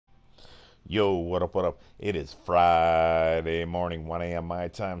Yo, what up, what up? It is Friday morning, 1 a.m. my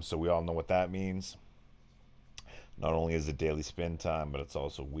time, so we all know what that means. Not only is it daily spin time, but it's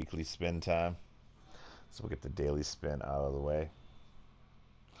also weekly spin time. So we'll get the daily spin out of the way.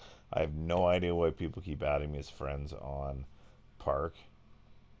 I have no idea why people keep adding me as friends on Park.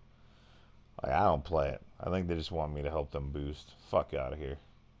 Like, I don't play it. I think they just want me to help them boost. Fuck out of here.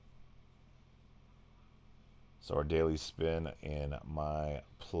 So our daily spin in my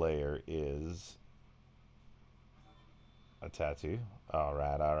player is a tattoo.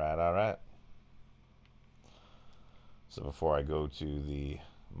 Alright, alright, alright. So before I go to the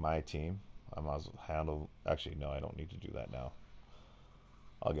my team, I might as well handle. Actually, no, I don't need to do that now.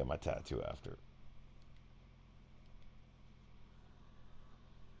 I'll get my tattoo after.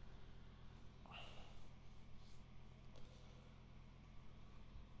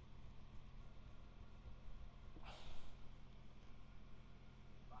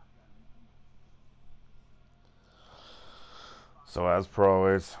 So as per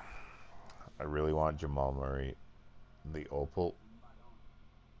always, I really want Jamal Murray, the opal,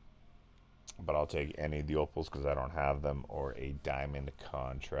 but I'll take any of the opals because I don't have them, or a diamond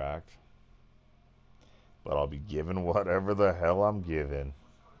contract. But I'll be given whatever the hell I'm given.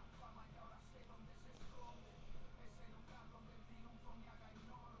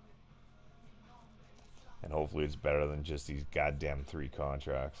 And hopefully it's better than just these goddamn 3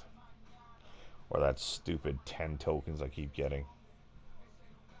 contracts. Or that stupid 10 tokens I keep getting.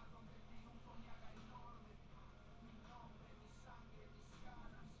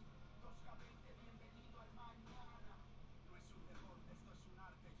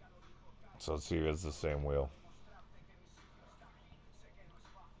 So let's see if it's the same wheel.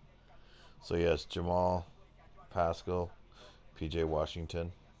 So yes, Jamal, Pascal, PJ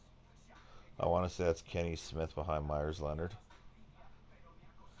Washington. I want to say that's Kenny Smith behind Myers Leonard.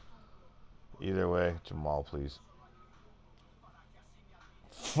 Either way, Jamal, please.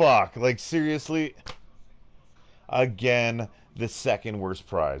 Fuck, like seriously? Again, the second worst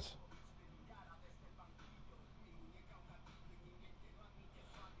prize.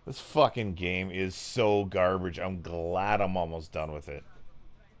 This fucking game is so garbage. I'm glad I'm almost done with it.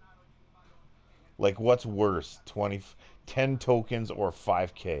 Like, what's worse? 20, 10 tokens or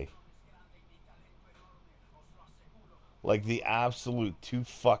 5K? Like, the absolute 2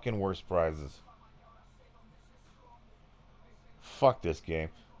 fucking worst prizes. Fuck this game.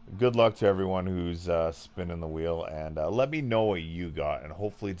 Good luck to everyone who's spinning the wheel, and let me know what you got, and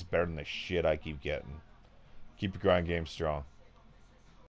hopefully it's better than the shit I keep getting. Keep your grind game strong.